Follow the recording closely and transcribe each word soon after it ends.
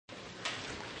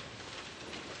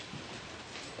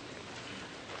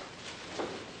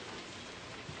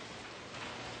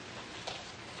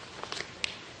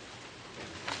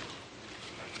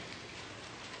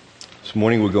This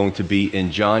morning we're going to be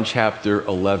in John chapter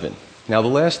 11. Now, the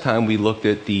last time we looked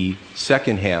at the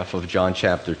second half of John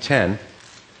chapter 10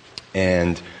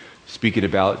 and speaking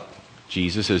about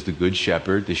Jesus as the good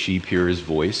shepherd, the sheep hear his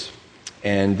voice.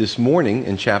 And this morning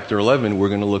in chapter 11, we're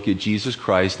going to look at Jesus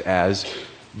Christ as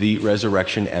the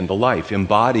resurrection and the life,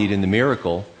 embodied in the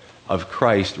miracle of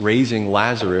Christ raising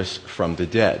Lazarus from the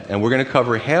dead. And we're going to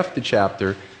cover half the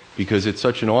chapter because it's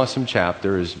such an awesome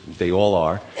chapter, as they all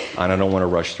are, and I don't want to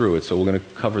rush through it. So we're going to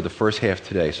cover the first half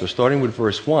today. So starting with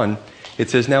verse 1, it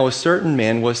says, "Now a certain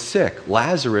man was sick,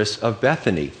 Lazarus of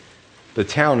Bethany, the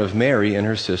town of Mary and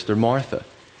her sister Martha.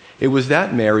 It was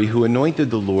that Mary who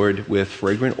anointed the Lord with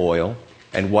fragrant oil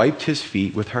and wiped his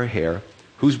feet with her hair,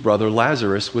 whose brother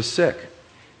Lazarus was sick.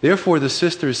 Therefore the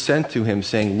sisters sent to him,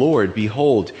 saying, 'Lord,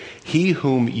 behold, he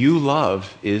whom you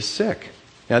love is sick.'"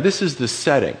 Now this is the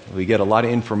setting. We get a lot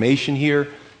of information here,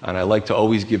 and I like to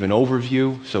always give an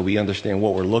overview so we understand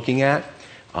what we're looking at.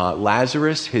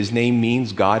 Lazarus, his name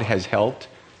means God has helped,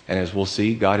 and as we'll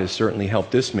see, God has certainly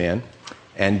helped this man.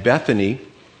 And Bethany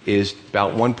is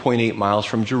about 1.8 miles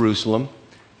from Jerusalem.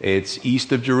 It's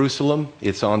east of Jerusalem.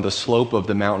 It's on the slope of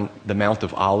the Mount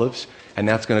of Olives, and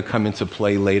that's going to come into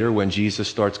play later when Jesus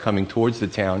starts coming towards the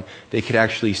town. They could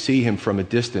actually see him from a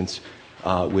distance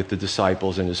with the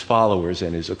disciples and his followers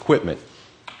and his equipment.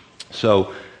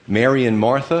 So Mary and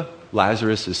Martha,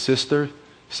 Lazarus'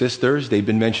 sisters, they've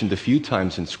been mentioned a few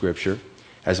times in Scripture.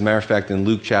 As a matter of fact, in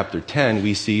Luke chapter 10,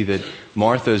 we see that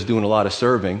Martha is doing a lot of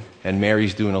serving and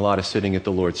Mary's doing a lot of sitting at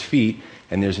the Lord's feet,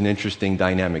 and there's an interesting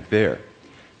dynamic there.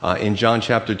 In John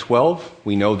chapter 12,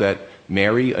 we know that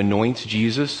Mary anoints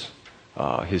Jesus,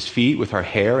 his feet, with her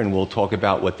hair, and we'll talk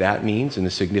about what that means and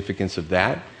the significance of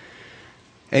that.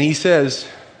 And he says,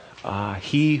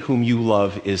 "He whom you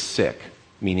love is sick,"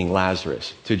 meaning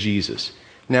Lazarus, to Jesus.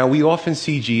 Now, we often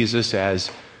see Jesus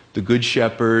as the good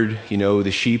shepherd. You know, the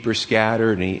sheep are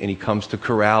scattered, and he comes to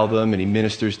corral them, and he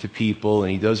ministers to people,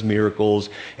 and he does miracles,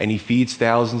 and he feeds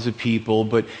thousands of people.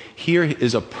 But here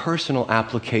is a personal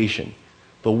application.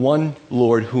 The one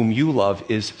Lord whom you love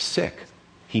is sick.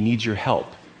 He needs your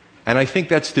help. And I think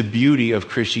that's the beauty of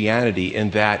Christianity, in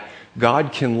that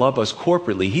God can love us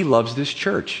corporately. He loves this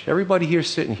church. Everybody here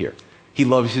sitting here. He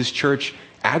loves his church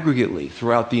aggregately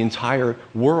throughout the entire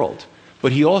world.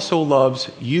 But he also loves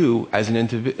you as an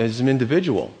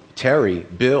individual. Terry,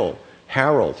 Bill,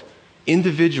 Harold,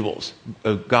 individuals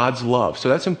of God's love. So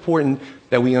that's important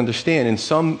that we understand. In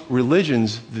some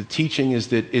religions, the teaching is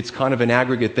that it's kind of an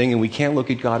aggregate thing and we can't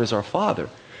look at God as our Father.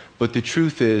 But the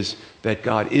truth is that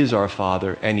God is our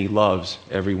Father and he loves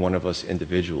every one of us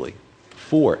individually.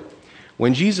 4,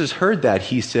 when Jesus heard that,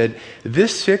 he said,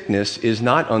 "This sickness is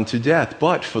not unto death,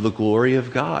 but for the glory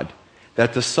of God,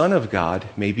 that the Son of God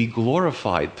may be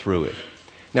glorified through it."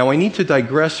 Now, I need to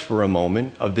digress for a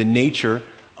moment of the nature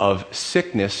of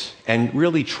sickness and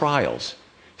really trials.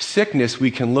 Sickness we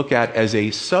can look at as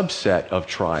a subset of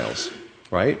trials,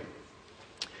 right?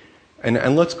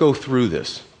 And let's go through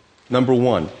this. Number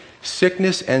 1,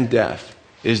 sickness and death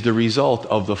is the result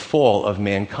of the fall of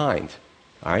mankind.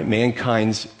 All right,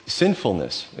 mankind's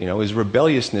sinfulness, his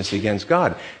rebelliousness against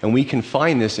God. And we can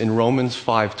find this in Romans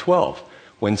 5:12.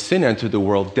 When sin entered the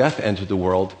world, death entered the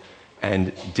world,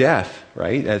 and death,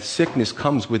 right, that sickness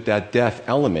comes with that death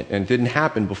element, and it didn't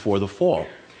happen before the fall.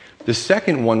 The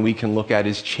second one we can look at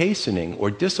is chastening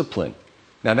or discipline.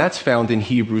 Now that's found in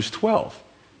Hebrews 12.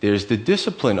 There's the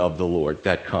discipline of the Lord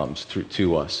that comes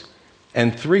to us.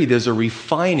 And 3, there's a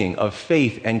refining of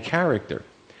faith and character.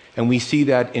 And we see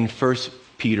that in 1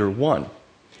 Peter 1.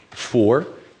 4,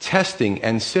 testing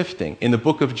and sifting. In the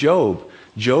book of Job,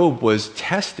 Job was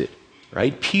tested,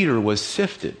 right? Peter was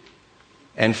sifted.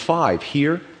 And 5,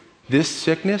 here, this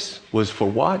sickness was for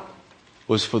what?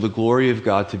 Was for the glory of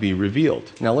God to be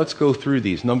revealed. Now let's go through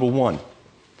these. Number 1,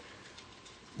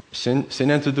 sin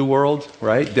entered the world,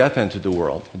 right? Death entered the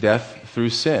world. Death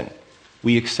through sin.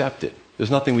 We accept it.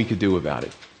 There's nothing we could do about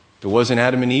it. If it wasn't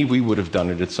Adam and Eve, we would have done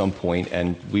it at some point,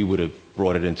 and we would have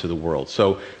brought it into the world.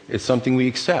 So it's something we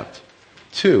accept.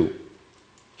 2,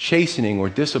 chastening or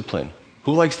discipline.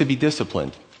 Who likes to be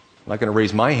disciplined? I'm not going to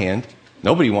raise my hand.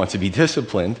 Nobody wants to be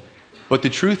disciplined. But the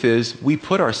truth is, we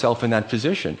put ourselves in that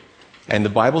position. And the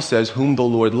Bible says, whom the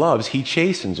Lord loves, he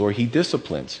chastens or he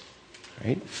disciplines.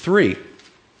 Right? 3,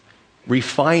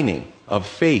 refining of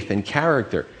faith and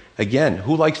character. Again,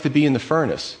 who likes to be in the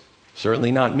furnace?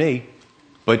 Certainly not me.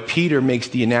 But Peter makes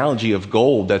the analogy of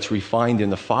gold that's refined in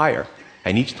the fire.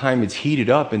 And each time it's heated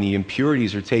up and the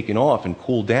impurities are taken off and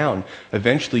cooled down,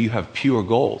 eventually you have pure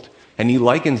gold. And he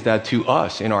likens that to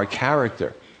us in our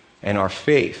character and our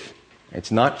faith.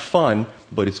 It's not fun,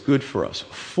 but it's good for us.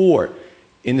 4,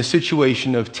 In the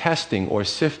situation of testing or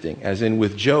sifting, as in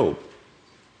with Job,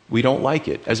 we don't like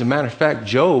it. As a matter of fact,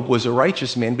 Job was a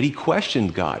righteous man, but he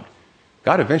questioned God.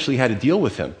 God eventually had to deal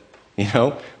with him.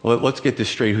 Well, let's get this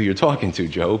straight who you're talking to,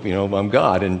 Job. I'm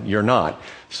God and you're not.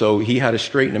 So he had to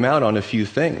straighten him out on a few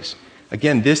things.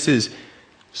 Again, this is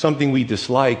something we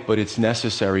dislike, but it's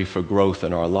necessary for growth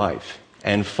in our life.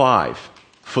 And 5,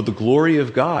 for the glory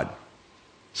of God.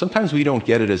 Sometimes we don't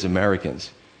get it as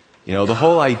Americans. The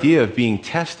whole idea of being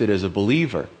tested as a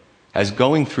believer, as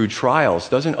going through trials,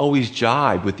 doesn't always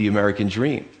jibe with the American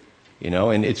dream.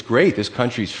 And it's great. This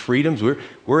country's freedoms.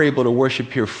 We're able to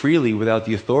worship here freely without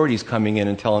the authorities coming in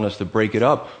and telling us to break it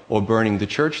up or burning the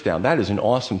church down. That is an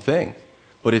awesome thing.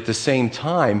 But at the same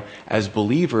time, as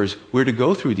believers, we're to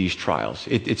go through these trials.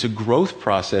 It's a growth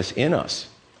process in us.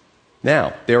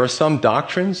 Now, there are some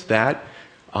doctrines that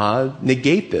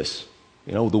negate this.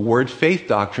 The word faith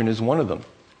doctrine is one of them,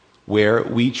 where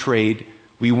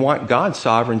we want God's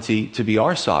sovereignty to be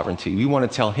our sovereignty. We want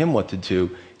to tell him what to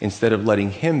do instead of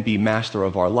letting him be master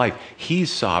of our life.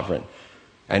 He's sovereign,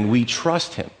 and we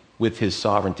trust him with his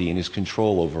sovereignty and his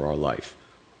control over our life.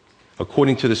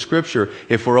 According to the scripture,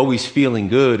 if we're always feeling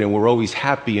good and we're always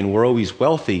happy and we're always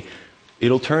wealthy,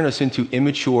 it'll turn us into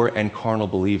immature and carnal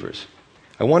believers.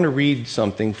 I want to read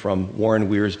something from Warren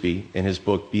Wiersbe in his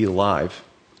book, Be Alive.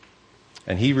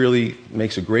 And he really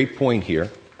makes a great point here.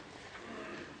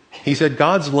 He said,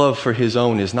 God's love for his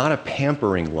own is not a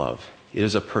pampering love. It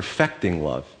is a perfecting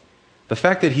love. The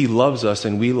fact that he loves us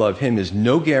and we love him is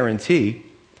no guarantee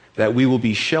that we will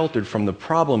be sheltered from the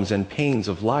problems and pains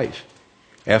of life.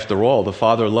 After all, the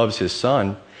Father loves his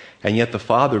Son, and yet the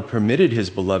Father permitted his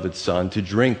beloved Son to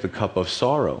drink the cup of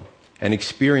sorrow and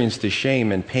experience the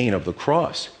shame and pain of the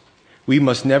cross. We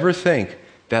must never think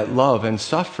that love and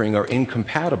suffering are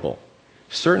incompatible.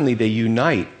 Certainly they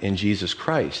unite in Jesus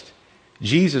Christ.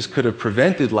 Jesus could have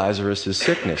prevented Lazarus'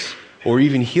 sickness or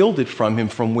even healed it from him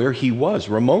from where he was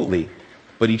remotely,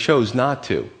 but he chose not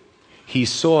to. He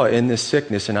saw in this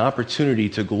sickness an opportunity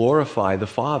to glorify the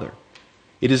Father.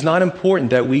 It is not important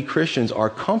that we Christians are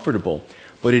comfortable,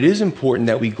 but it is important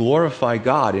that we glorify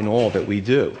God in all that we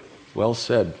do. Well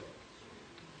said.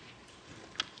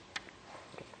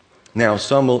 Now,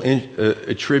 some will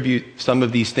attribute some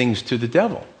of these things to the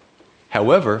devil.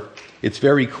 However, it's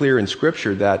very clear in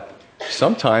Scripture that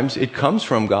sometimes it comes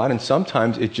from God, and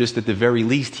sometimes it just, at the very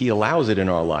least, he allows it in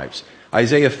our lives.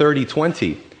 Isaiah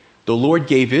 30:20, the Lord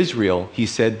gave Israel, he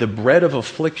said, the bread of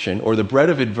affliction, or the bread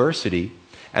of adversity,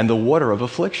 and the water of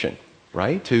affliction,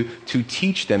 right? To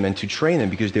teach them and to train them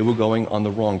because they were going on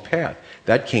the wrong path.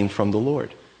 That came from the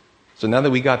Lord. So now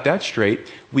that we got that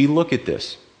straight, we look at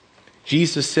this.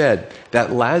 Jesus said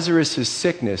that Lazarus'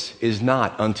 sickness is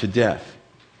not unto death.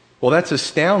 Well, that's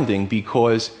astounding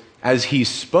because as he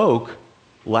spoke,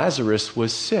 Lazarus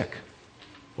was sick.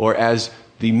 Or as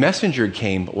the messenger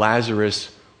came,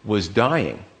 Lazarus was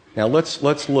dying. Now let's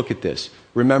look at this.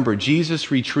 Remember, Jesus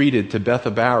retreated to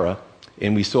Bethabara,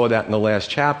 and we saw that in the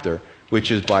last chapter, which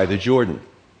is by the Jordan.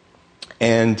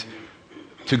 And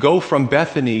to go from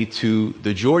Bethany to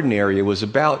the Jordan area was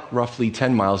about roughly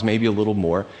 10 miles, maybe a little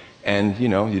more. And, you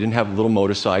didn't have little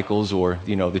motorcycles or,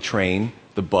 the train,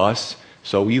 the bus.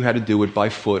 So you had to do it by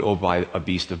foot or by a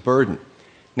beast of burden.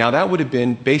 Now, that would have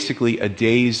been basically a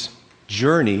day's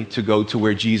journey to go to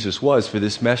where Jesus was for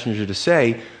this messenger to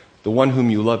say, the one whom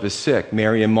you love is sick.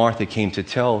 Mary and Martha came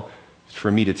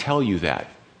for me to tell you that.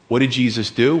 What did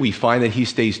Jesus do? We find that he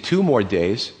stays 2 more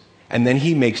days, and then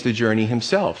he makes the journey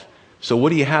himself. So what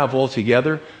do you have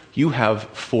altogether? You have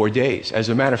 4 days. As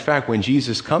a matter of fact, when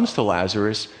Jesus comes to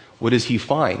Lazarus, what does he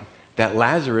find? That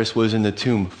Lazarus was in the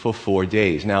tomb for 4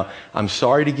 days. Now, I'm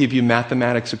sorry to give you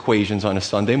mathematics equations on a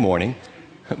Sunday morning,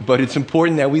 but it's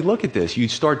important that we look at this. You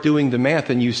start doing the math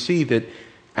and you see that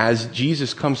as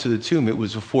Jesus comes to the tomb, it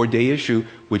was a 4-day issue,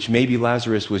 which maybe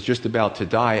Lazarus was just about to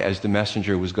die as the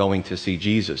messenger was going to see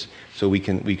Jesus. So we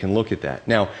can look at that.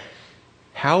 Now,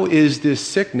 how is this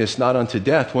sickness not unto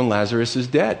death when Lazarus is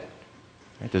dead?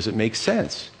 Does it make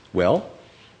sense? Well,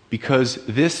 because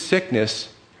this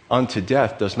sickness unto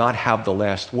death does not have the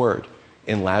last word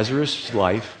in Lazarus'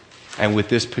 life and with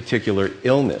this particular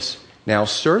illness. Now,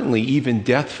 certainly, even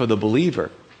death for the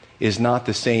believer is not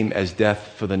the same as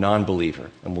death for the non-believer,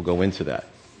 and we'll go into that.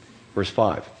 Verse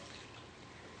 5.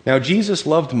 Now, Jesus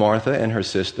loved Martha and her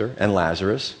sister and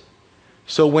Lazarus,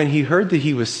 so when he heard that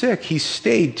he was sick, he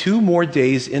stayed 2 more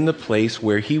days in the place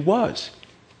where he was.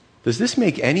 Does this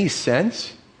make any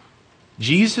sense?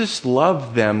 Jesus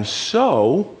loved them,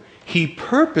 so he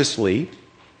purposely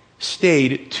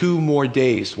stayed 2 more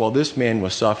days while this man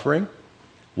was suffering,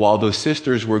 while those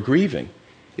sisters were grieving.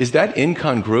 Is that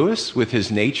incongruous with his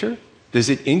nature? Is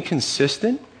it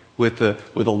inconsistent with a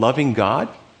loving God?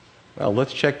 Well,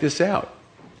 let's check this out.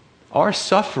 Our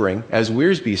suffering, as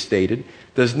Wiersbe stated,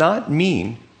 does not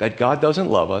mean that God doesn't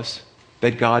love us,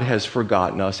 that God has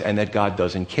forgotten us, and that God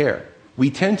doesn't care. We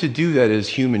tend to do that as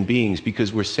human beings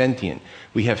because we're sentient.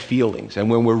 We have feelings. And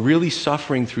when we're really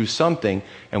suffering through something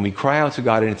and we cry out to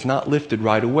God and it's not lifted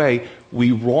right away,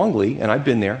 we wrongly, and I've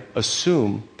been there,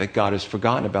 assume that God has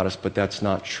forgotten about us, but that's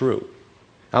not true.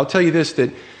 I'll tell you this,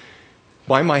 that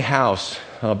by my house,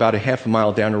 about a half a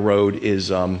mile down the road,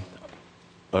 is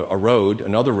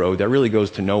another road that really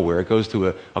goes to nowhere. It goes to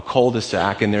a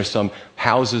cul-de-sac, and there's some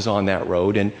houses on that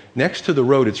road. And next to the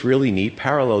road, it's really neat,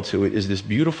 parallel to it, is this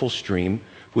beautiful stream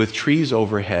with trees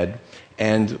overhead.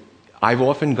 And I've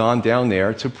often gone down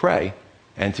there to pray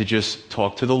and to just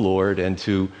talk to the Lord and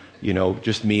to,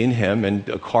 just me and him. And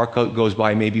a car goes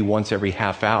by maybe once every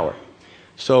half hour.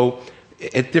 So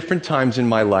at different times in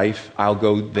my life, I'll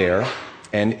go there.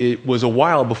 And it was a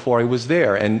while before I was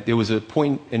there. And there was a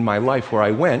point in my life where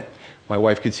I went. My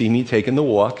wife could see me taking the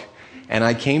walk. And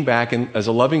I came back, and as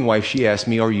a loving wife, she asked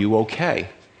me, "Are you okay?"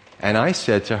 And I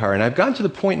said to her, and I've gotten to the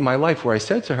point in my life where I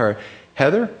said to her,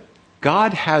 "Heather,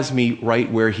 God has me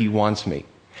right where he wants me."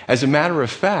 As a matter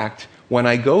of fact, when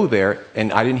I go there,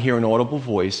 and I didn't hear an audible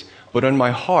voice, but in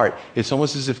my heart, it's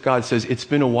almost as if God says, "It's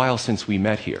been a while since we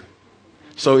met here."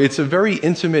 So it's a very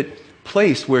intimate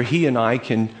place where he and I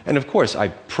can, and of course I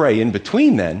pray in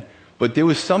between then, but there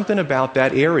was something about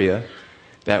that area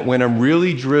that when I'm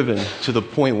really driven to the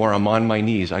point where I'm on my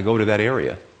knees, I go to that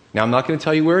area. Now I'm not going to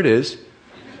tell you where it is,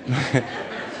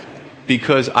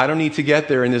 because I don't need to get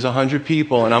there and there's 100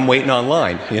 people and I'm waiting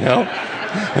online,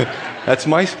 That's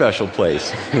my special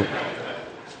place.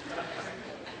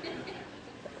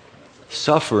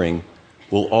 Suffering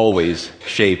will always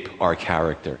shape our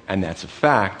character, and that's a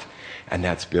fact. And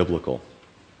that's biblical.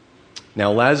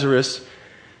 Now, Lazarus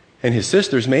and his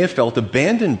sisters may have felt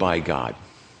abandoned by God.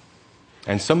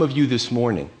 And some of you this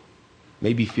morning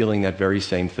may be feeling that very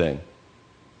same thing.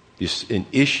 There's an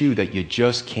issue that you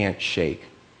just can't shake.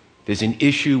 There's an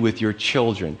issue with your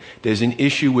children. There's an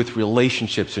issue with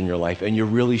relationships in your life, and you're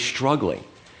really struggling.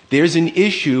 There's an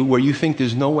issue where you think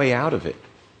there's no way out of it.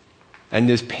 And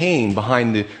there's pain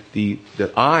behind the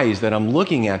eyes that I'm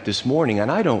looking at this morning, and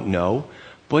I don't know.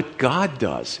 But God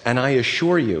does. And I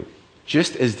assure you,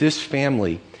 just as this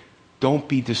family, don't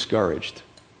be discouraged.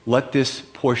 Let this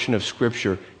portion of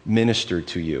Scripture minister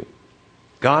to you.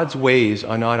 God's ways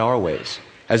are not our ways.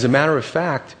 As a matter of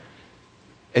fact,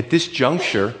 at this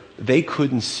juncture, they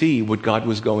couldn't see what God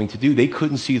was going to do. They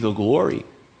couldn't see the glory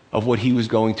of what he was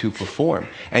going to perform.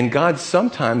 And God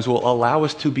sometimes will allow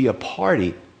us to be a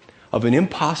party of an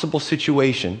impossible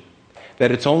situation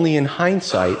that it's only in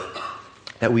hindsight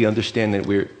that we understand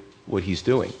that what he's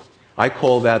doing. I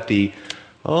call that the,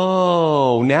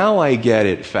 "oh, now I get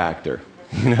it" factor.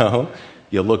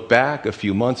 You look back a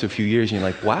few months, a few years, and you're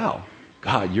like, "Wow,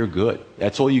 God, you're good."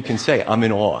 That's all you can say. I'm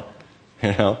in awe.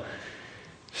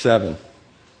 7.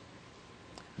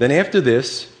 Then after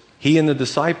this, he said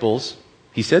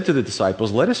to the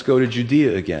disciples, "Let us go to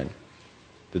Judea again."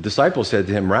 The disciples said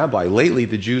to him, "Rabbi, lately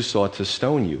the Jews sought to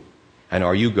stone you, and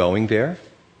are you going there?"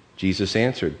 Jesus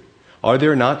answered, "Are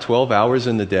there not 12 hours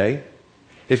in the day?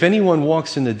 If anyone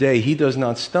walks in the day, he does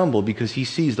not stumble because he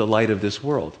sees the light of this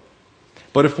world.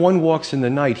 But if one walks in the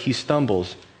night, he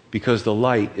stumbles because the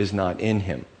light is not in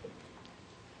him."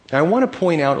 Now, I want to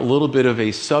point out a little bit of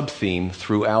a sub-theme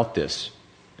throughout this.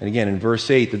 And again, in verse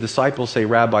 8, the disciples say,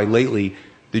 "Rabbi, lately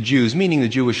the Jews," meaning the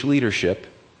Jewish leadership,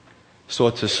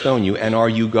 "sought to stone you, and are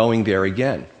you going there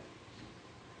again?"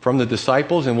 From the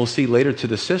disciples, and we'll see later to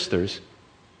the sisters,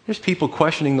 there's people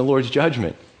questioning the Lord's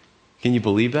judgment. Can you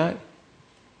believe that?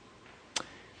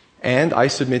 And I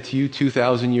submit to you,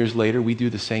 2,000 years later, we do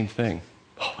the same thing.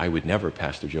 "Oh, I would never,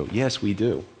 Pastor Joe." Yes, we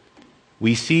do.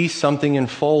 We see something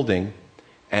unfolding,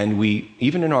 and we,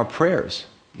 even in our prayers,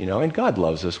 and God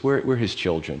loves us, we're his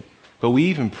children. But we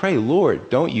even pray, "Lord,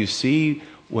 don't you see,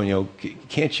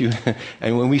 can't you?"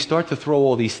 And when we start to throw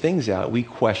all these things out, we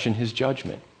question his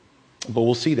judgment. But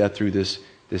we'll see that through this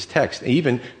text.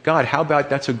 Even, "God, how about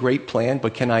that's a great plan,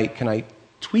 but can I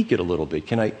tweak it a little bit?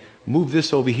 Can I move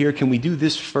this over here? Can we do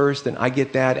this first and I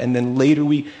get that? And then later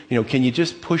can you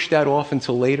just push that off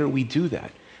until later?" We do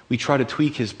that. We try to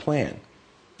tweak his plan.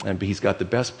 But he's got the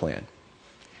best plan.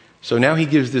 So now he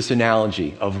gives this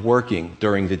analogy of working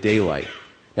during the daylight.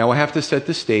 Now I have to set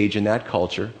the stage in that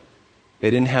culture. They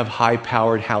didn't have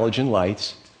high-powered halogen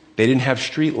lights. They didn't have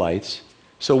street lights.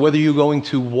 So whether you're going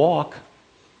to walk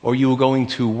or you were going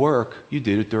to work, you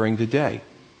did it during the day.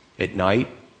 At night,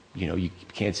 You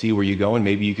can't see where you're going.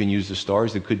 Maybe you can use the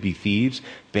stars. There could be thieves,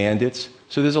 bandits.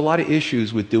 So there's a lot of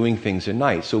issues with doing things at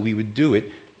night. So we would do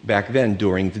it back then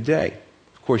during the day.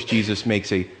 Of course, Jesus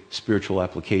makes a spiritual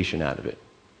application out of it.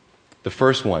 The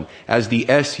first one, as the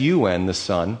sun, the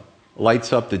sun,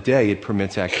 lights up the day, it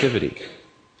permits activity.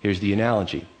 Here's the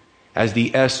analogy. As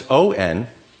the son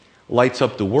lights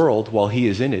up the world while he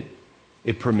is in it,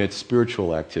 it permits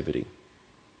spiritual activity.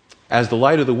 As the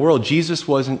light of the world, Jesus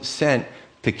wasn't sent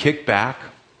to kick back,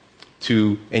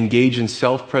 to engage in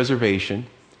self-preservation.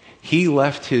 He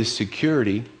left his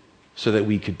security so that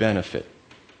we could benefit.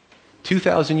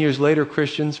 2,000 years later,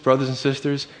 Christians, brothers and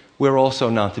sisters, we're also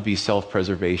not to be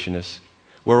self-preservationists.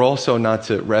 We're also not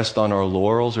to rest on our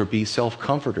laurels or be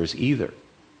self-comforters either.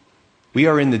 We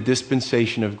are in the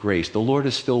dispensation of grace. The Lord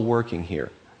is still working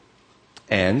here.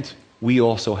 And we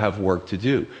also have work to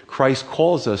do. Christ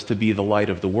calls us to be the light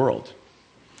of the world.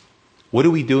 What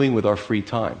are we doing with our free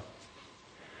time?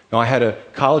 Now, I had a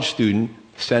college student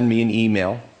send me an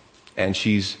email, and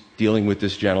she's dealing with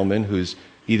this gentleman who's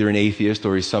either an atheist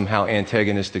or he's somehow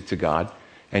antagonistic to God.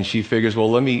 And she figures, well,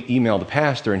 let me email the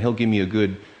pastor and he'll give me a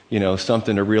good,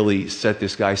 something to really set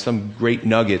this guy, some great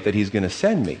nugget that he's going to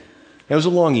send me. It was a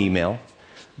long email,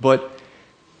 but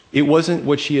it wasn't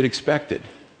what she had expected.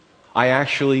 I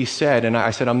actually said,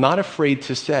 I'm not afraid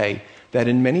to say that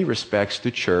in many respects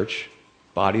the church,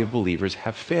 body of believers,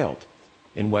 have failed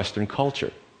in Western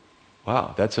culture.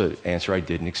 Wow, that's an answer I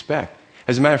didn't expect.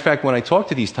 As a matter of fact, when I talk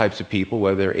to these types of people,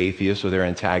 whether they're atheists or they're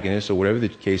antagonists or whatever the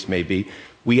case may be,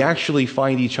 we actually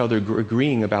find each other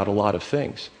agreeing about a lot of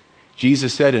things.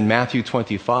 Jesus said in Matthew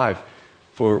 25,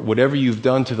 for whatever you've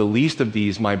done to the least of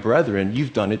these, my brethren,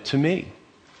 you've done it to me.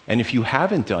 And if you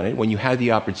haven't done it, when you had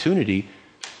the opportunity,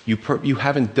 you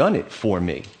haven't done it for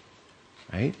me.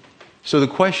 Right? So the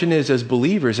question is, as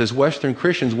believers, as Western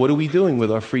Christians, what are we doing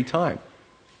with our free time?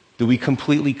 Do we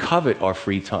completely covet our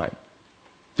free time?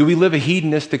 Do we live a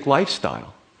hedonistic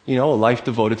lifestyle? A life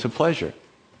devoted to pleasure.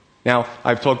 Now,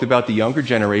 I've talked about the younger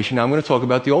generation. Now I'm going to talk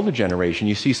about the older generation.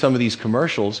 You see some of these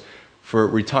commercials for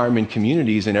retirement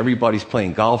communities, and everybody's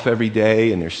playing golf every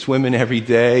day, and they're swimming every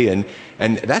day,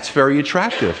 and that's very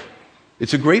attractive.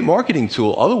 It's a great marketing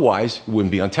tool. Otherwise, it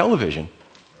wouldn't be on television.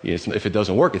 If it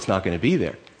doesn't work, it's not going to be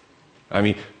there.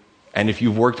 And if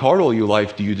you've worked hard all your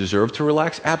life, do you deserve to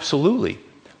relax? Absolutely.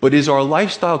 But is our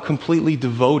lifestyle completely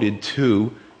devoted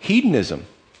to hedonism?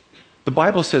 The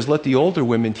Bible says, let the older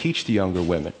women teach the younger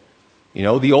women.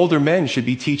 The older men should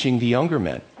be teaching the younger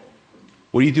men.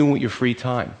 What are you doing with your free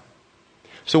time?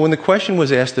 So when the question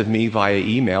was asked of me via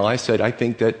email, I said, I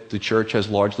think that the church has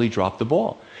largely dropped the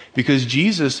ball because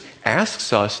Jesus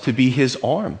asks us to be his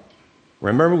arm.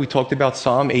 Remember we talked about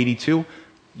Psalm 82?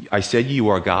 I said you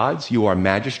are gods, you are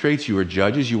magistrates, you are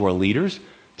judges, you are leaders,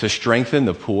 to strengthen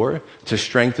the poor, to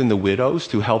strengthen the widows,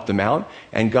 to help them out.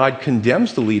 And God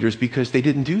condemns the leaders because they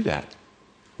didn't do that.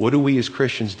 What are we as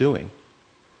Christians doing?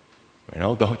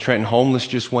 The Trenton homeless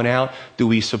just went out. Do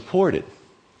we support it?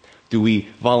 Do we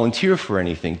volunteer for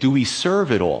anything? Do we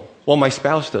serve at all? Well, my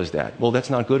spouse does that. Well, that's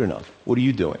not good enough. What are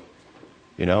you doing?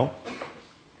 And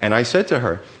I said to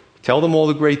her, tell them all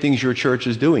the great things your church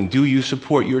is doing. Do you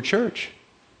support your church?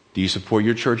 Do you support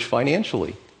your church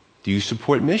financially? Do you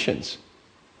support missions?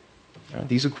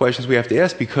 These are questions we have to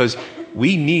ask because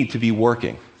we need to be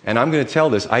working. And I'm going to tell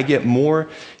this, I get more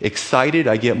excited,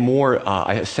 I get more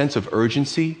a sense of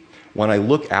urgency when I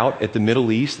look out at the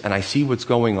Middle East and I see what's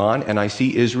going on and I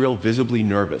see Israel visibly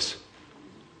nervous.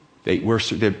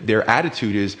 Their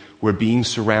attitude is we're being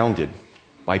surrounded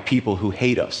by people who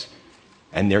hate us.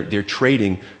 And they're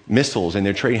trading missiles, and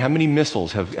they're trading how many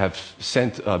missiles have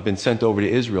been sent over to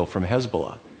Israel from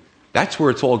Hezbollah. That's where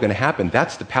it's all going to happen.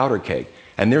 That's the powder keg.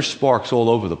 And there's sparks all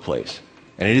over the place.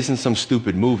 And it isn't some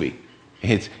stupid movie.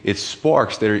 It's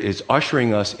sparks that is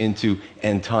ushering us into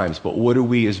end times. But what are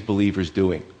we as believers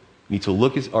doing? We need to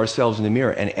look at ourselves in the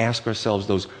mirror and ask ourselves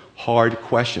those hard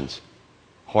questions.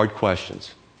 Hard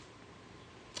questions.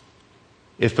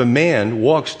 If a man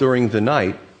walks during the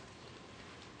night,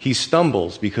 he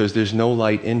stumbles because there's no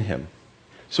light in him.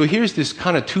 So here's this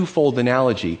kind of twofold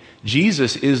analogy.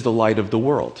 Jesus is the light of the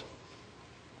world.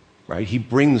 Right? He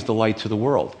brings the light to the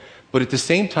world. But at the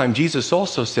same time, Jesus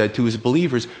also said to his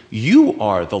believers, you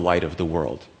are the light of the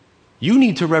world. You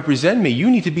need to represent me.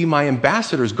 You need to be my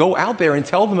ambassadors. Go out there and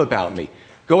tell them about me.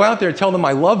 Go out there and tell them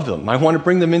I love them. I want to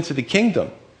bring them into the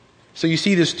kingdom. So you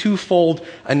see this twofold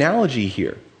analogy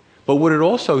here. But what it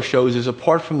also shows is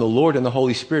apart from the Lord and the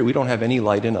Holy Spirit, we don't have any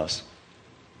light in us.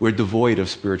 We're devoid of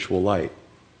spiritual light.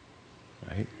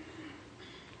 Right?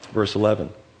 Verse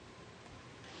 11.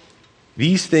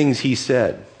 These things he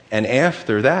said, and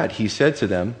after that he said to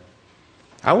them,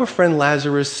 Our friend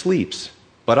Lazarus sleeps,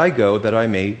 but I go that I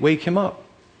may wake him up."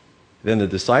 Then the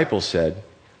disciples said,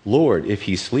 "Lord, if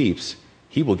he sleeps,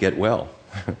 he will get well."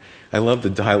 I love the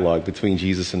dialogue between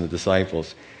Jesus and the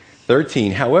disciples.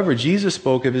 13, however, Jesus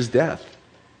spoke of his death,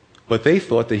 but they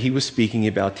thought that he was speaking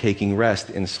about taking rest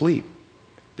in sleep.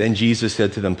 Then Jesus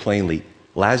said to them plainly,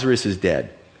 "Lazarus is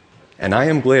dead, and I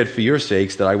am glad for your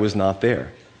sakes that I was not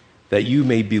there, that you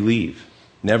may believe.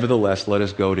 Nevertheless, let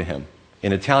us go to him."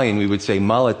 In Italian, we would say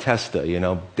malatesta,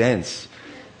 dense.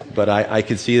 But I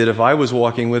could see that if I was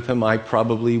walking with him, I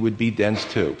probably would be dense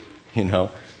too,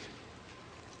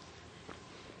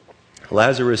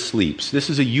 Lazarus sleeps. This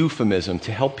is a euphemism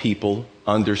to help people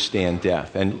understand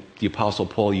death, and the Apostle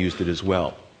Paul used it as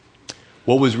well.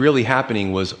 What was really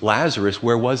happening was Lazarus,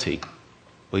 where was he?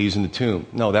 Well, he was in the tomb.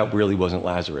 No, that really wasn't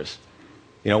Lazarus.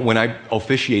 When I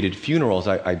officiated funerals,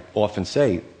 I often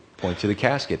say, point to the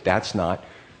casket. That's not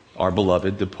our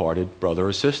beloved departed brother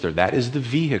or sister. That is the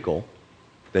vehicle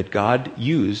that God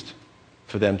used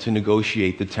for them to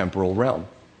negotiate the temporal realm.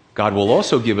 God will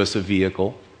also give us a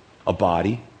vehicle, a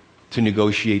body, to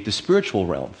negotiate the spiritual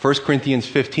realm. 1 Corinthians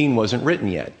 15 wasn't written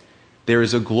yet. There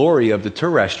is a glory of the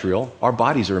terrestrial. Our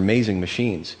bodies are amazing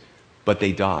machines, but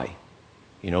they die.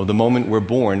 The moment we're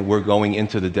born, we're going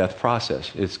into the death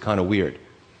process. It's kind of weird.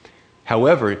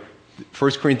 However,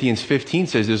 1 Corinthians 15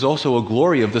 says there's also a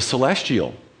glory of the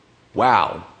celestial.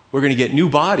 Wow, we're going to get new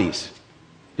bodies.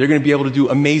 They're going to be able to do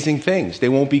amazing things. They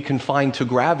won't be confined to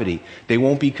gravity. They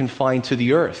won't be confined to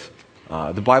the earth.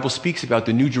 The Bible speaks about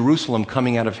the New Jerusalem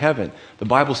coming out of heaven. The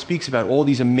Bible speaks about all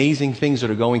these amazing things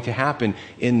that are going to happen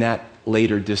in that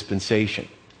later dispensation.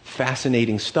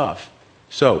 Fascinating stuff.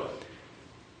 So,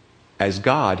 as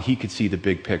God, he could see the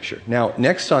big picture. Now,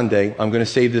 next Sunday, I'm going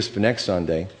to save this for next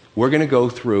Sunday, we're going to go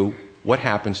through what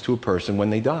happens to a person when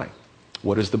they die.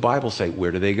 What does the Bible say?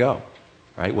 Where do they go?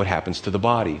 Right? What happens to the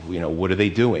body? What are they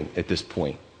doing at this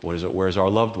point? Where's our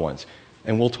loved ones?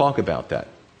 And we'll talk about that.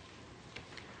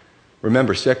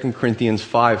 Remember, 2 Corinthians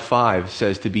 5:5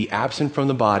 says to be absent from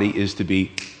the body is to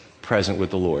be present with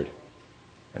the Lord.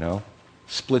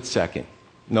 Split second.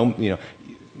 No,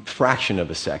 fraction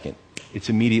of a second. It's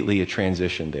immediately a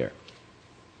transition there.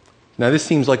 Now, this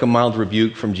seems like a mild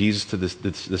rebuke from Jesus to the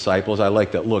disciples. I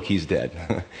like that. Look, he's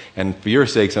dead. And for your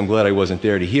sakes, I'm glad I wasn't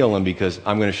there to heal him, because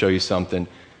I'm going to show you something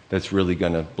that's really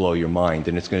going to blow your mind.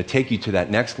 And it's going to take you to that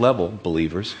next level,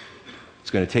 believers. It's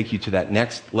going to take you to that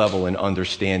next level in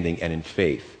understanding and in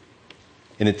faith.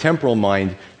 In a temporal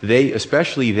mind,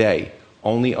 especially they,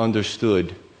 only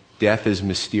understood death as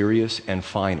mysterious and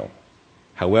final.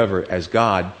 However, as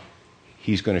God,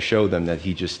 he's going to show them that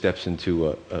he just steps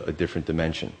into a different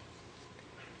dimension.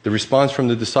 The response from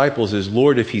the disciples is,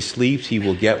 "Lord, if he sleeps, he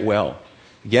will get well."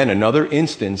 Again, another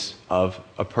instance of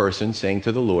a person saying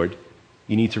to the Lord,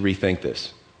 you need to rethink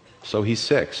this. So he's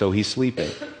sick, so he's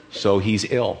sleeping, so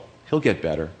he's ill. He'll get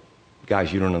better.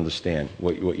 Guys, you don't understand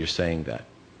what you're saying that.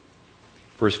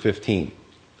 Verse 15.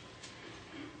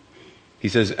 He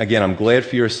says, again, "I'm glad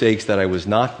for your sakes that I was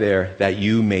not there, that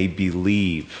you may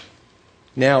believe."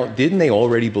 Now, didn't they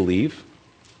already believe?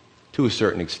 To a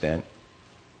certain extent.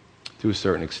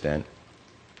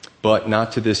 But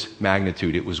not to this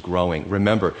magnitude. It was growing.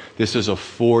 Remember, this is a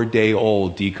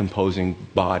 4-day-old decomposing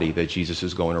body that Jesus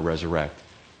is going to resurrect.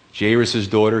 Jairus'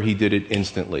 daughter, he did it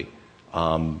instantly.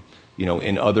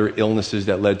 In other illnesses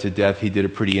that led to death, he did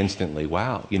it pretty instantly.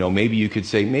 Wow. Maybe you could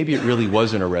say, maybe it really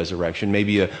wasn't a resurrection.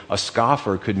 Maybe a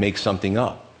scoffer could make something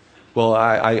up. Well,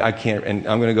 I can't, and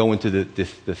I'm going to go into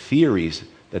the theories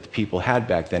that the people had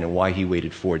back then and why he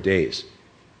waited 4 days.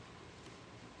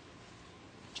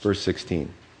 Verse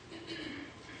 16.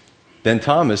 Then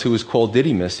Thomas, who was called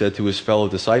Didymus, said to his fellow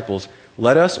disciples,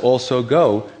 "Let us also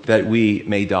go, that we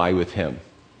may die with him."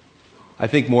 I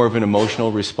think more of an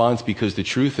emotional response, because the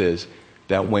truth is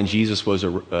that when Jesus was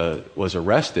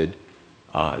arrested,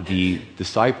 the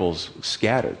disciples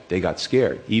scattered. They got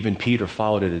scared. Even Peter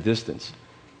followed at a distance.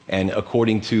 And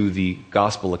according to the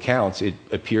gospel accounts, it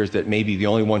appears that maybe the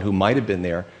only one who might have been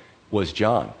there was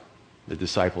John, the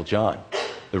disciple John.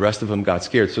 The rest of them got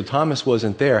scared. So Thomas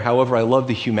wasn't there. However, I love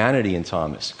the humanity in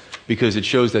Thomas, because it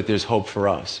shows that there's hope for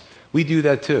us. We do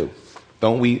that too.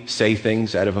 Don't we say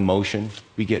things out of emotion?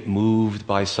 We get moved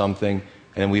by something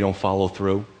and then we don't follow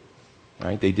through.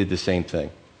 Right? They did the same thing.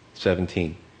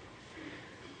 17.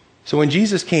 So when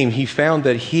Jesus came, he found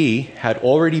that he had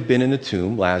already been in the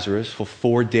tomb, Lazarus, for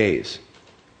 4 days.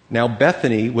 Now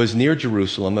Bethany was near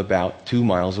Jerusalem, about 2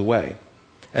 miles away.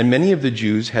 And many of the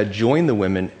Jews had joined the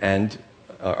women and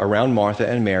around Martha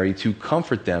and Mary to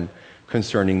comfort them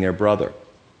concerning their brother.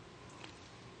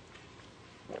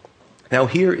 Now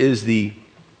here is the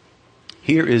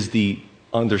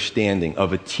understanding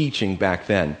of a teaching back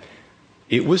then.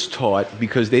 It was taught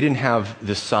because they didn't have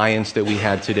the science that we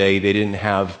had today. They didn't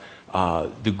have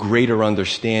the greater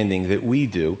understanding that we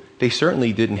do. They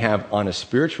certainly didn't have, on a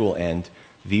spiritual end,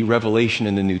 the revelation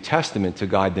in the New Testament to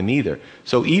guide them either.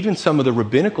 So even some of the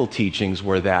rabbinical teachings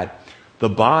were that the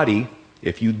body,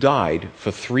 if you died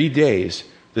for 3 days,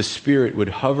 the spirit would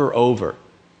hover over.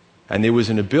 And there was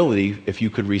an ability, if you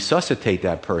could resuscitate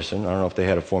that person, I don't know if they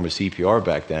had a form of CPR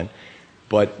back then,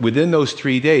 but within those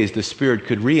 3 days, the spirit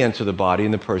could re-enter the body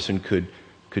and the person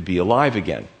could be alive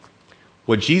again.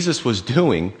 What Jesus was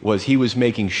doing was he was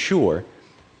making sure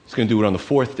he's going to do it on the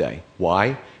 4th day.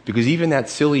 Why? Because even that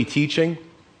silly teaching,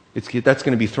 that's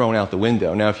going to be thrown out the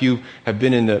window. Now, if you have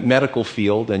been in the medical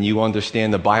field and you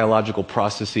understand the biological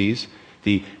processes,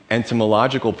 the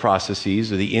entomological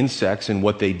processes of the insects and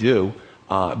what they do,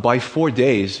 by 4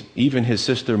 days, even his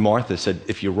sister Martha said,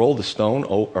 if you roll the stone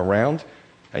around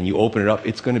and you open it up,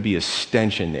 it's going to be a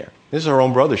stench in there. This is her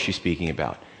own brother she's speaking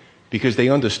about. Because they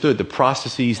understood the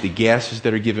processes, the gases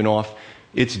that are given off,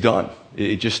 it's done.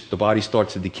 The body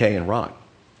starts to decay and rot.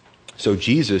 So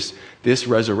Jesus, this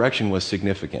resurrection was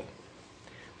significant.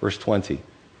 Verse 20.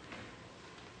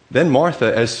 Then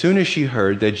Martha, as soon as she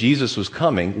heard that Jesus was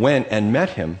coming, went and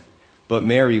met him, but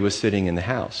Mary was sitting in the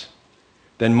house.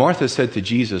 Then Martha said to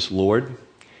Jesus, Lord,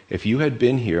 if you had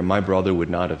been here, my brother would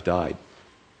not have died.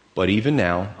 But even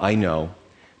now, I know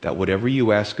that whatever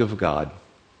you ask of God,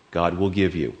 God will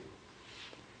give you.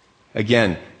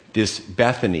 Again, this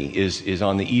Bethany is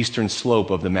on the eastern slope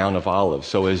of the Mount of Olives.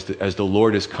 So as the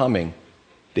Lord is coming,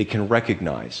 they can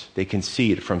recognize, they can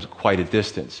see it from quite a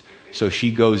distance. So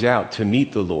she goes out to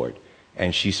meet the Lord,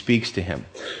 and she speaks to him.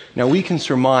 Now we can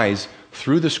surmise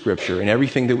through the scripture and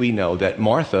everything that we know that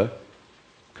Martha,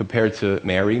 compared to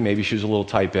Mary, maybe she was a little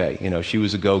type A. She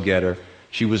was a go-getter.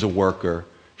 She was a worker.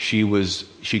 She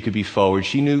could be forward.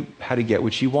 She knew how to get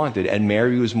what she wanted. And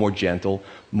Mary was more gentle,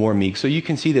 more meek. So you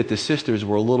can see that the sisters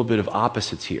were a little bit of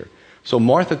opposites here. So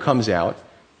Martha comes out.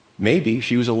 Maybe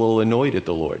she was a little annoyed at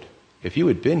the Lord. If you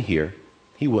had been here,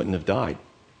 he wouldn't have died.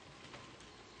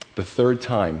 The third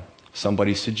time,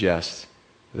 somebody suggests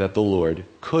that the Lord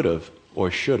could have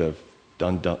or should have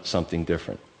done something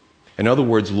different. In other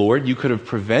words, Lord, you could have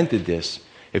prevented this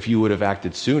if you would have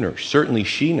acted sooner. Certainly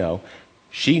she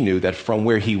knew that from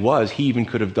where he was, he even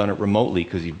could have done it remotely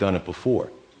because he'd done it before.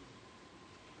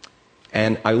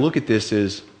 And I look at this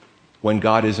as when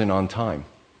God isn't on time.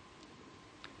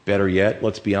 Better yet,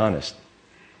 let's be honest,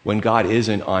 when God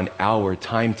isn't on our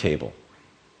timetable,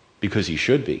 because he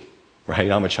should be,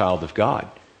 right? I'm a child of God.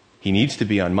 He needs to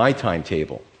be on my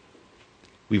timetable.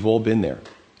 We've all been there.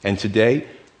 And today,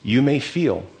 you may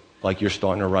feel like you're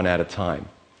starting to run out of time.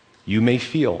 You may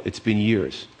feel it's been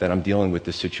years that I'm dealing with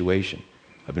this situation.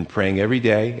 I've been praying every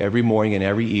day, every morning, and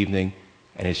every evening,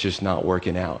 and it's just not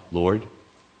working out. Lord,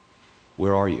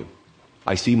 where are you?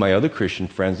 I see my other Christian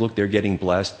friends. Look, they're getting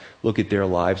blessed. Look at their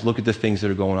lives. Look at the things that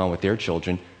are going on with their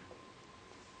children.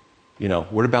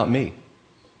 What about me?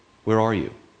 Where are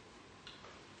you?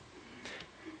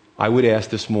 I would ask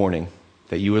this morning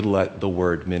that you would let the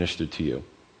word minister to you.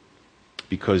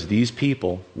 Because these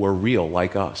people were real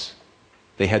like us.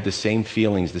 They had the same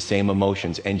feelings, the same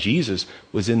emotions, and Jesus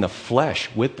was in the flesh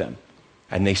with them,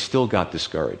 and they still got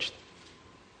discouraged.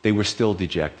 They were still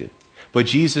dejected. But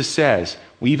Jesus says,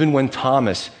 even when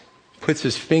Thomas puts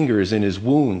his fingers in his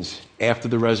wounds after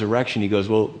the resurrection, he goes,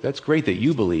 well, that's great that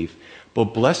you believe, but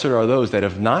blessed are those that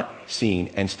have not seen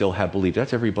and still have believed.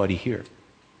 That's everybody here.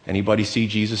 Anybody see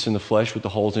Jesus in the flesh with the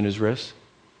holes in his wrists?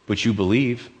 But you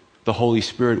believe. The Holy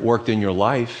Spirit worked in your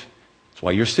life. That's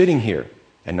why you're sitting here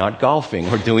and not golfing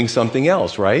or doing something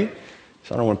else, right?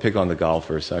 So I don't want to pick on the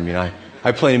golfers. I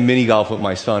play mini golf with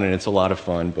my son, and it's a lot of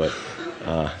fun, but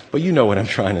you know what I'm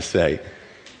trying to say.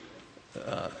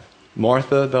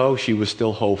 Martha, though, she was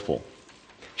still hopeful.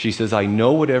 She says, I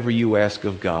know whatever you ask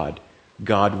of God,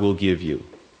 God will give you.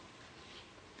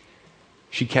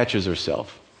 She catches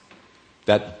herself.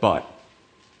 That but,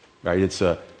 right? It's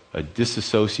a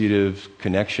disassociative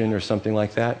connection or something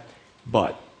like that.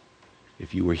 But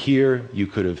if you were here,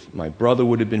 my brother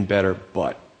would have been better,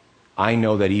 but I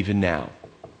know that even now,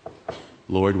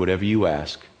 Lord, whatever you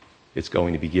ask, it's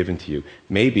going to be given to you.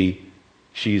 Maybe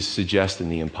she's suggesting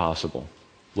the impossible.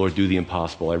 Lord, do the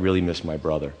impossible. I really miss my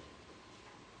brother.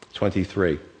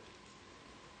 23.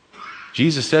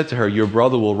 Jesus said to her, your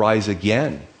brother will rise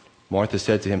again. Martha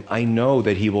said to him, I know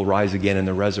that he will rise again in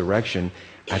the resurrection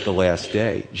at the last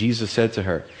day. Jesus said to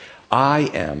her,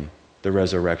 I am the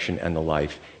resurrection and the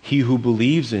life. He who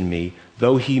believes in me,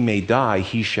 though he may die,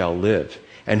 he shall live.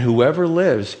 And whoever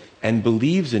lives and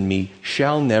believes in me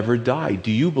shall never die.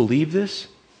 Do you believe this?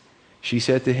 She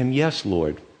said to him, "Yes,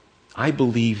 Lord, I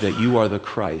believe that you are the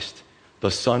Christ,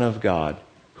 the Son of God,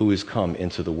 who is come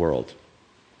into the world."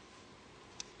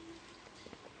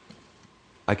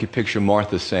 I could picture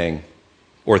Martha saying,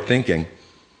 or thinking,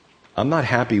 "I'm not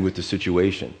happy with the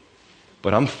situation,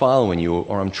 but I'm following you,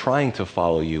 or I'm trying to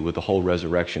follow you with the whole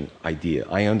resurrection idea.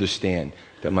 I understand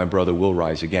that my brother will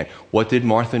rise again." What did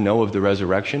Martha know of the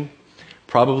resurrection?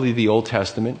 Probably the Old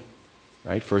Testament,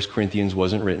 right? 1 Corinthians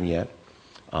wasn't written yet.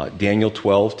 Daniel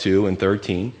 12:2 and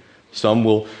 13.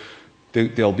 Some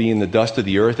they'll be in the dust of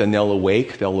the earth and they'll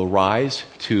awake, they'll arise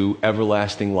to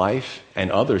everlasting life,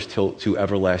 and others to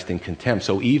everlasting contempt.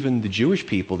 So even the Jewish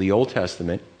people, the Old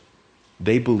Testament,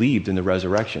 they believed in the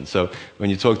resurrection. So when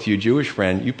you talk to your Jewish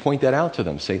friend, you point that out to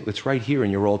them. Say, "It's right here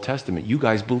in your Old Testament. You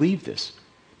guys believe this."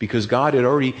 Because God had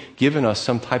already given us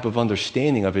some type of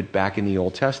understanding of it back in the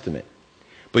Old Testament.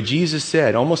 But Jesus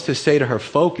said, almost to say to her,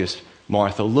 "Focus,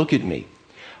 Martha, look at me.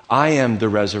 I am the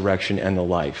resurrection and the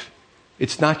life."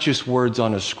 It's not just words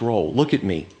on a scroll. Look at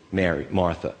me,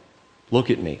 Martha. Look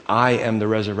at me. I am the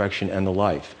resurrection and the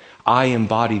life. I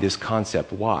embody this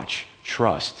concept. Watch,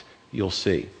 trust, you'll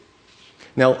see.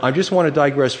 Now, I just want to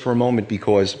digress for a moment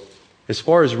because as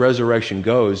far as resurrection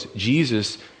goes,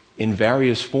 Jesus in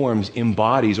various forms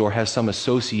embodies or has some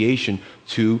association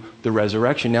to the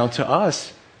resurrection. Now, to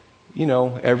us,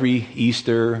 every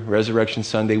Easter, Resurrection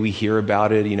Sunday, we hear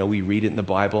about it, we read it in the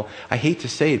Bible. I hate to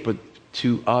say it, but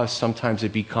to us, sometimes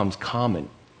it becomes common.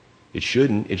 It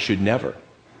shouldn't, it should never.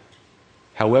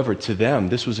 However, to them,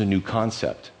 this was a new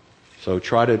concept. So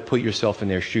try to put yourself in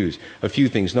their shoes. A few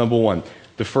things. Number one,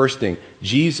 the first thing,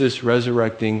 Jesus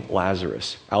resurrecting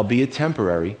Lazarus. Albeit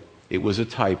temporary, it was a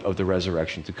type of the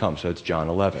resurrection to come. So that's John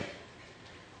 11.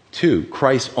 2,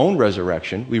 Christ's own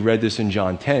resurrection. We read this in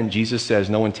John 10. Jesus says,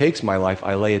 "No one takes my life,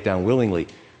 I lay it down willingly."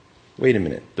 Wait a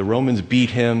minute. The Romans beat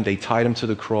him. They tied him to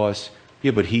the cross.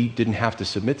 Yeah, but he didn't have to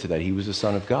submit to that. He was the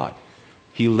Son of God.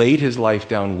 He laid his life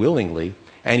down willingly,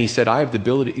 and he said, "I have the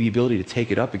ability to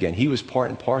take it up again." He was part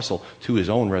and parcel to his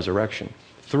own resurrection.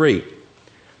 3,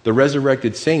 the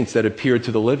resurrected saints that appeared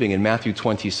to the living in Matthew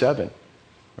 27.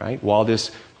 Right? While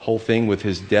this whole thing with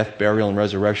his death, burial, and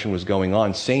resurrection was going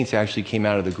on, saints actually came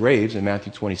out of the graves in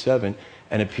Matthew 27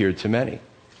 and appeared to many.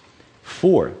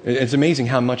 4, it's amazing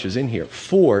how much is in here.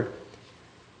 4,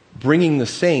 bringing the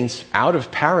saints out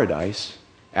of paradise,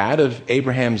 out of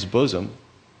Abraham's bosom.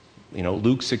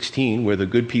 Luke 16, where the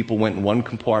good people went in one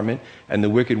compartment and the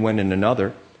wicked went in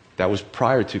another. That was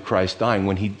prior to Christ dying.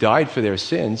 When he died for their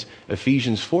sins,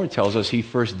 Ephesians 4 tells us he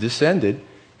first descended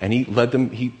and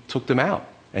he took them out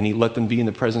and he let them be in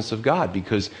the presence of God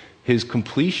because his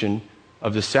completion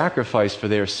of the sacrifice for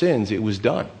their sins, it was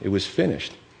done. It was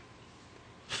finished.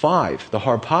 5, the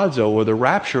harpazo, or the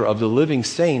rapture of the living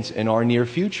saints in our near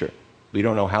future. We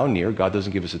don't know how near. God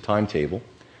doesn't give us a timetable.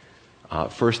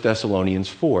 1 Thessalonians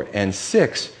 4. And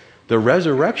 6, the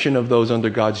resurrection of those under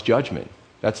God's judgment.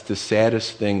 That's the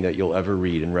saddest thing that you'll ever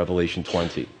read in Revelation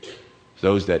 20.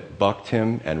 Those that bucked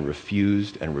him and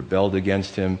refused and rebelled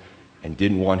against him and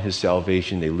didn't want his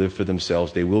salvation. They lived for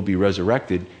themselves. They will be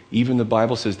resurrected. Even the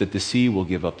Bible says that the sea will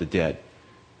give up the dead.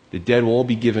 The dead will all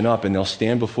be given up, and they'll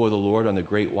stand before the Lord on the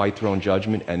great white throne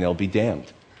judgment, and they'll be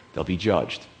damned. They'll be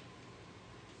judged.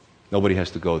 Nobody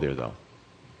has to go there, though.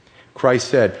 Christ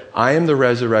said, "I am the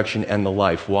resurrection and the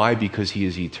life." Why? Because he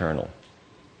is eternal.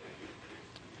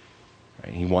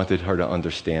 Right? He wanted her to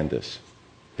understand this.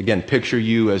 Again, picture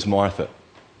you as Martha.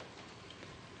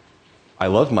 I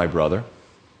love my brother.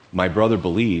 My brother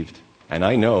believed, and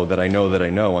I know that I know that I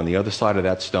know on the other side of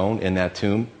that stone, in that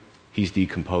tomb, he's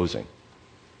decomposing.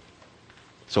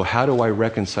 So how do I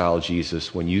reconcile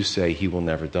Jesus when you say he will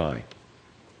never die?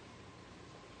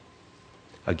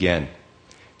 Again,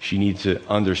 she needs to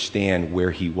understand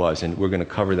where he was, and we're going to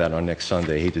cover that on next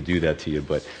Sunday. I hate to do that to you,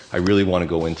 but I really want to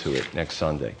go into it next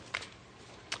Sunday.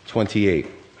 28.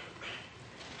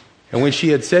 And when she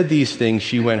had said these things,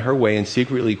 she went her way and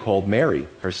secretly called Mary,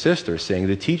 her sister, saying,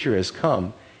 "The teacher has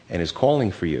come and is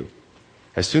calling for you."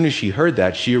 As soon as she heard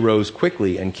that, she arose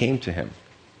quickly and came to him.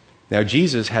 Now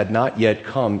Jesus had not yet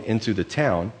come into the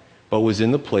town, but was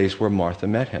in the place where Martha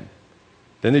met him.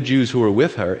 Then the Jews who were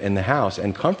with her in the house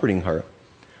and comforting her,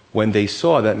 when they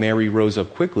saw that Mary rose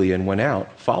up quickly and went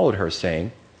out, followed her,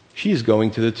 saying, "She is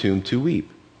going to the tomb to weep."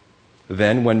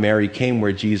 Then when Mary came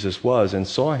where Jesus was and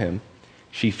saw him,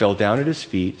 she fell down at his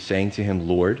feet, saying to him,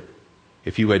 "Lord,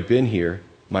 if you had been here,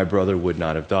 my brother would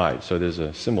not have died." So there's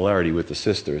a similarity with the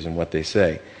sisters and what they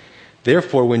say.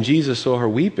 Therefore, when Jesus saw her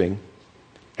weeping,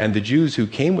 and the Jews who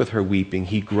came with her weeping,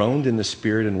 he groaned in the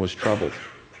spirit and was troubled.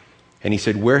 And he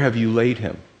said, "Where have you laid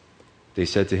him?" They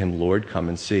said to him, "Lord, come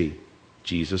and see."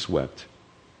 Jesus wept.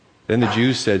 Then the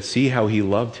Jews said, "See how he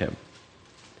loved him."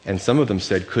 And some of them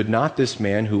said, "Could not this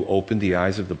man who opened the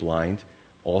eyes of the blind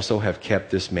also have kept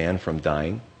this man from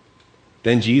dying?"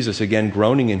 Then Jesus, again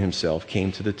groaning in himself,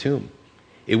 came to the tomb.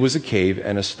 It was a cave,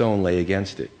 and a stone lay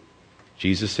against it.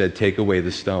 Jesus said, "Take away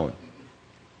the stone."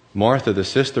 Martha, the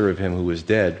sister of him who was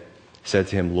dead, said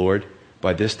to him, "Lord,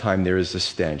 by this time there is a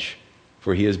stench,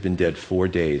 for he has been dead 4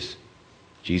 days."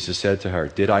 Jesus said to her,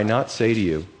 "Did I not say to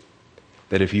you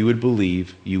that if you would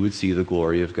believe, you would see the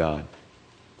glory of God?"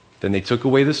 Then they took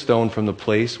away the stone from the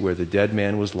place where the dead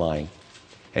man was lying.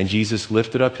 And Jesus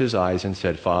lifted up his eyes and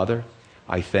said, "Father,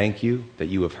 I thank you that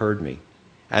you have heard me.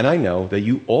 And I know that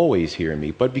you always hear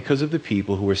me, but because of the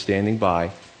people who were standing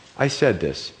by, I said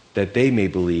this, that they may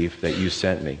believe that you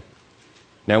sent me."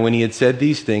 Now when he had said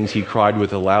these things, he cried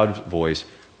with a loud voice,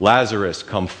 "Lazarus,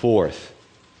 come forth."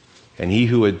 And he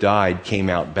who had died came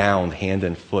out bound hand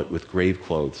and foot with grave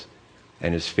clothes,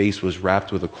 and his face was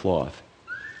wrapped with a cloth.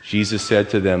 Jesus said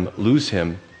to them, "Loose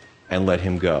him and let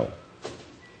him go."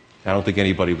 I don't think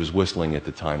anybody was whistling at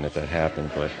the time that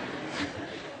happened, but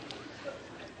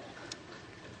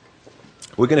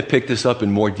we're going to pick this up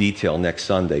in more detail next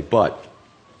Sunday. But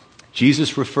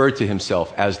Jesus referred to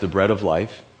himself as the bread of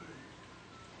life.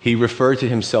 He referred to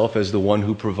himself as the one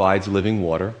who provides living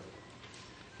water,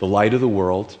 the light of the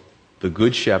world, the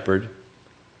good shepherd,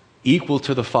 equal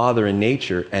to the Father in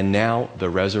nature, and now the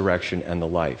resurrection and the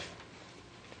life.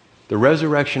 The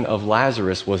resurrection of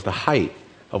Lazarus was the height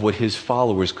of what his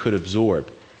followers could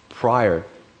absorb prior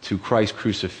to Christ's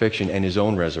crucifixion and his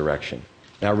own resurrection.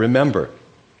 Now remember,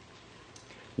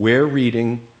 we're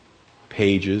reading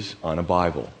pages on a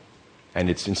Bible, and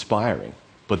it's inspiring,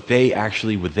 but they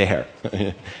actually were there.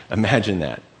 Imagine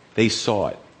that. They saw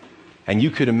it. And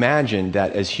you could imagine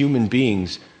that as human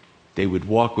beings, they would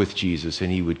walk with Jesus,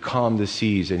 and he would calm the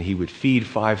seas, and he would feed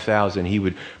 5,000, he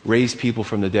would raise people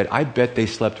from the dead. I bet they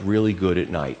slept really good at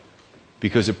night,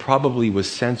 because it probably was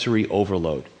sensory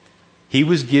overload. He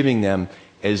was giving them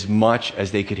as much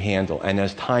as they could handle, and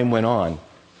as time went on,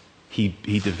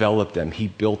 he developed them, he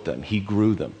built them, he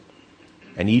grew them.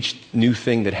 And each new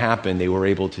thing that happened, they were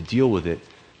able to deal with it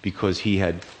because he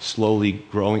had slowly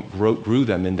grew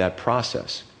them in that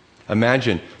process.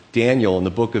 Imagine Daniel in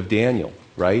the book of Daniel,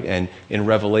 right? And in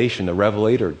Revelation, the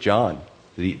revelator, John,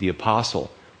 the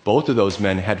apostle, both of those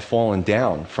men had fallen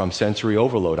down from sensory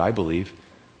overload, I believe.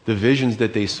 The visions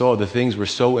that they saw, the things were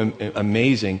so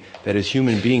amazing that as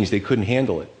human beings, they couldn't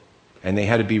handle it. And they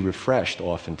had to be refreshed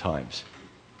oftentimes.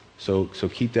 So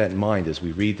keep that in mind as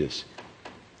we read this.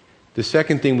 The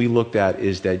second thing we looked at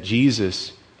is that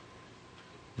Jesus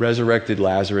resurrected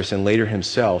Lazarus and later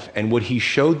himself, and what he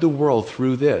showed the world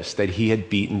through this, that he had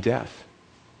beaten death.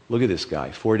 Look at this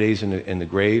guy, 4 days in the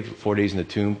grave, 4 days in the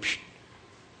tomb. Psh,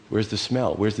 where's the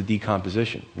smell? Where's the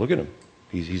decomposition? Look at him.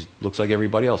 He looks like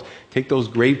everybody else. Take those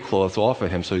grave cloths off of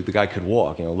him so the guy could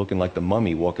walk, looking like the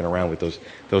mummy walking around with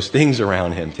those things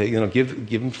around him.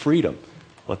 Give him freedom.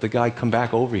 Let the guy come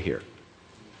back over here.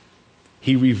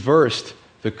 He reversed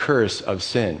the curse of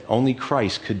sin. Only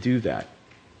Christ could do that.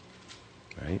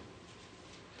 Right?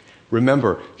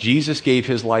 Remember, Jesus gave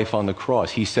his life on the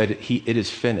cross. He said, it is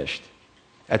finished.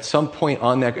 At some point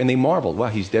on that, and they marveled, wow,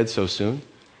 he's dead so soon?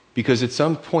 Because at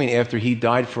some point after he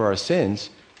died for our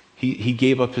sins, he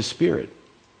gave up his spirit.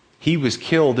 He was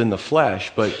killed in the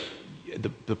flesh, but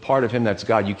the part of him that's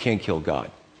God, you can't kill God.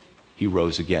 He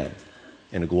rose again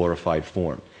in a glorified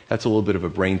form. That's a little bit of a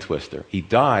brain twister. He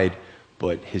died,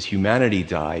 but his humanity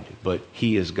died, but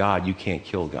he is God. You can't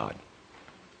kill God.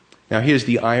 Now here's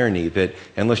the irony that,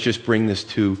 and let's just bring this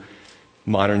to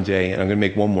modern day, and I'm going to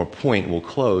make one more point and we'll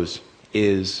close,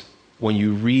 is when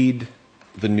you read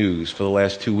the news for the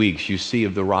last 2 weeks, you see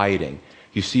of the rioting,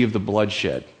 you see of the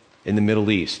bloodshed in the Middle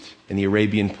East, in the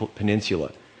Arabian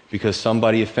Peninsula, because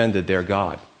somebody offended their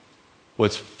God.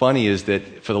 What's funny is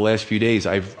that for the last few days,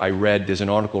 I read, there's an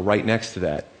article right next to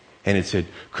that, and it said,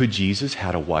 could Jesus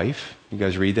had a wife? You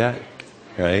guys read that?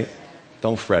 Right?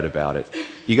 Don't fret about it.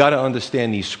 You got to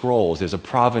understand these scrolls. There's a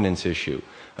provenance issue.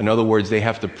 In other words, they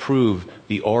have to prove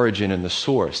the origin and the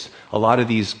source. A lot of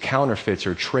these counterfeits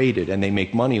are traded, and they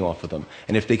make money off of them.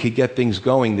 And if they could get things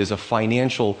going, there's a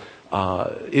financial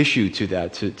issue to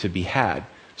that to be had.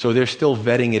 So they're still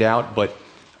vetting it out, but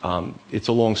it's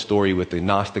a long story with the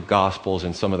Gnostic Gospels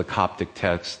and some of the Coptic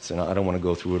texts, and I don't want to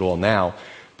go through it all now.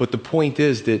 But the point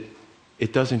is that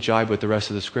it doesn't jibe with the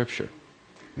rest of the Scripture.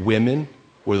 Women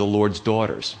were the Lord's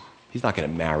daughters. He's not going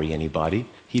to marry anybody.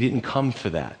 He didn't come for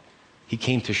that. He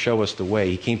came to show us the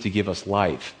way. He came to give us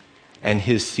life. And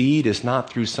his seed is not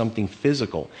through something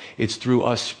physical. It's through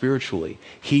us spiritually.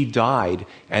 He died,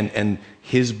 and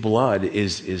his blood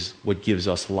is what gives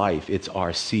us life. It's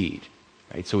our seed.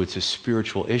 Right? So it's a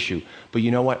spiritual issue. But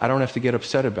you know what? I don't have to get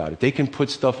upset about it. They can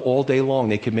put stuff all day long.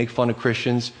 They can make fun of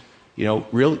Christians. You know,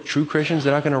 real, true Christians,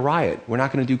 they're not going to riot. We're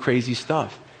not going to do crazy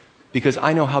stuff. Because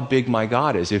I know how big my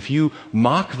God is. If you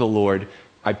mock the Lord,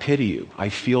 I pity you. I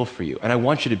feel for you. And I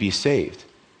want you to be saved.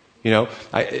 You know,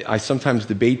 I sometimes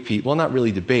debate people, well, not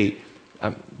really debate,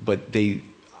 but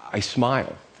I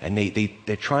smile, and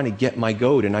they're trying to get my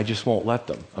goat, and I just won't let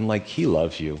them. I'm like, he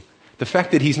loves you. The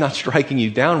fact that he's not striking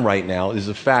you down right now is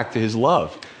a fact of his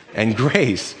love and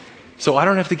grace. So I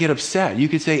don't have to get upset. You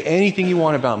could say anything you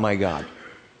want about my God.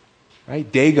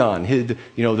 Right? Dagon,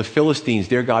 the Philistines,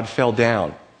 their God fell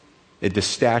down. The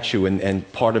statue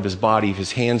and part of his body,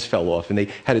 his hands fell off, and they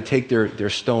had to take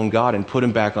their stone god and put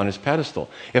him back on his pedestal.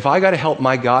 If I got to help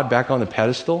my God back on the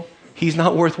pedestal, he's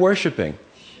not worth worshiping.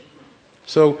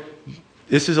 So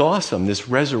this is awesome, this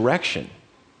resurrection.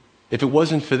 If it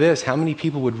wasn't for this, how many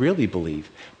people would really believe?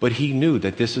 But he knew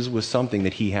that this was something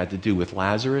that he had to do with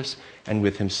Lazarus and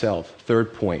with himself.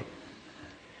 Third point.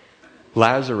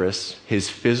 Lazarus, his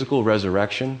physical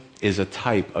resurrection, is a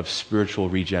type of spiritual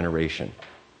regeneration.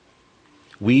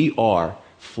 We are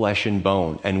flesh and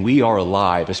bone, and we are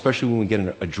alive, especially when we get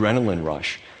an adrenaline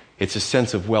rush. It's a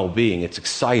sense of well-being. It's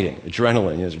exciting.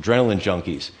 Adrenaline, there's adrenaline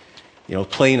junkies.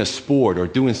 Playing a sport or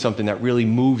doing something that really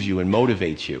moves you and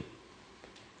motivates you.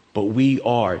 But we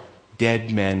are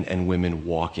dead men and women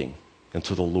walking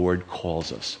until the Lord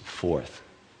calls us forth.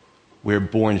 We're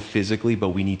born physically, but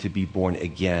we need to be born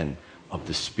again of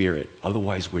the Spirit.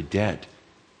 Otherwise, we're dead.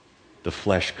 The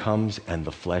flesh comes and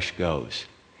the flesh goes.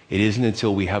 It isn't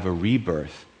until we have a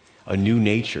rebirth, a new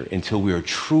nature, until we are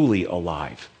truly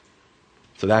alive.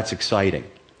 So that's exciting.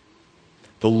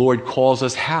 The Lord calls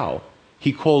us how?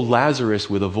 He called Lazarus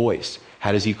with a voice.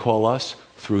 How does he call us?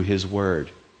 Through his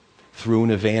word, through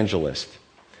an evangelist,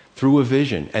 through a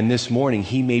vision. And this morning,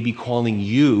 he may be calling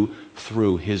you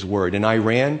through his word. In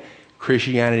Iran,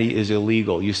 Christianity is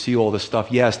illegal. You see all the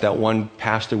stuff. Yes, that one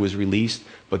pastor was released,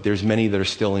 but there's many that are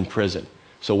still in prison.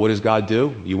 So what does God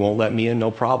do? You won't let me in?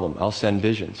 No problem. I'll send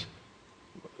visions.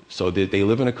 So they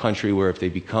live in a country where if they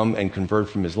become and convert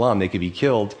from Islam, they could be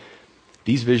killed.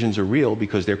 These visions are real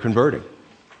because they're converting.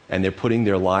 And they're putting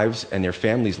their lives and their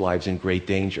families' lives in great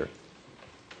danger.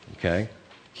 Okay?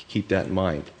 Keep that in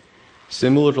mind.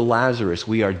 Similar to Lazarus,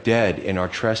 we are dead in our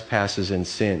trespasses and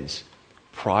sins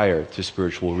prior to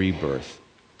spiritual rebirth.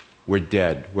 We're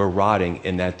dead. We're rotting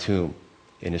in that tomb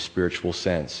in a spiritual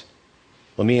sense.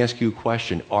 Let me ask you a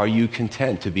question. Are you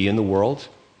content to be in the world?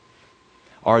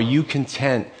 Are you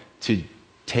content to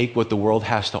take what the world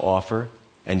has to offer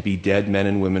and be dead men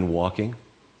and women walking?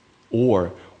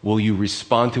 Or will you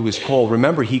respond to his call?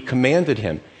 Remember, he commanded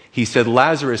him. He said,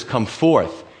 Lazarus, come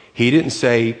forth. He didn't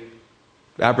say,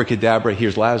 abracadabra,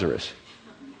 here's Lazarus.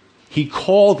 He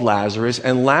called Lazarus,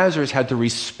 and Lazarus had to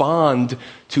respond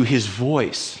to his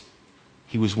voice.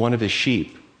 He was one of his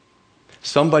sheep.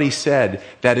 Somebody said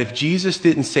that if Jesus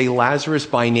didn't say Lazarus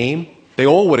by name, they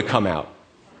all would have come out.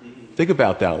 Think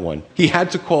about that one. He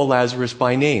had to call Lazarus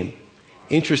by name.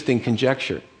 Interesting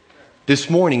conjecture. This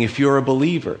morning, if you're a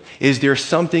believer, is there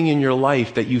something in your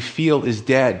life that you feel is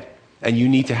dead and you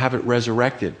need to have it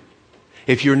resurrected?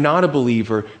 If you're not a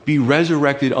believer, be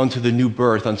resurrected unto the new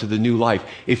birth, unto the new life.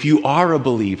 If you are a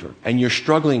believer and you're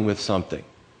struggling with something,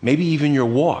 maybe even your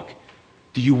walk,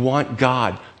 do you want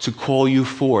God to call you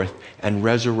forth and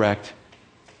resurrect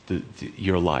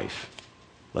your life?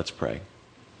 Let's pray.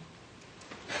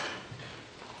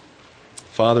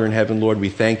 Father in heaven, Lord, we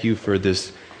thank you for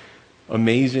this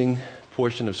amazing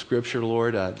portion of Scripture,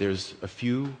 Lord. There's a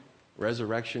few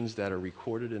resurrections that are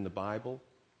recorded in the Bible,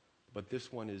 but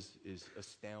this one is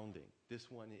astounding.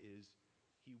 This one is,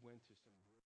 he went to some...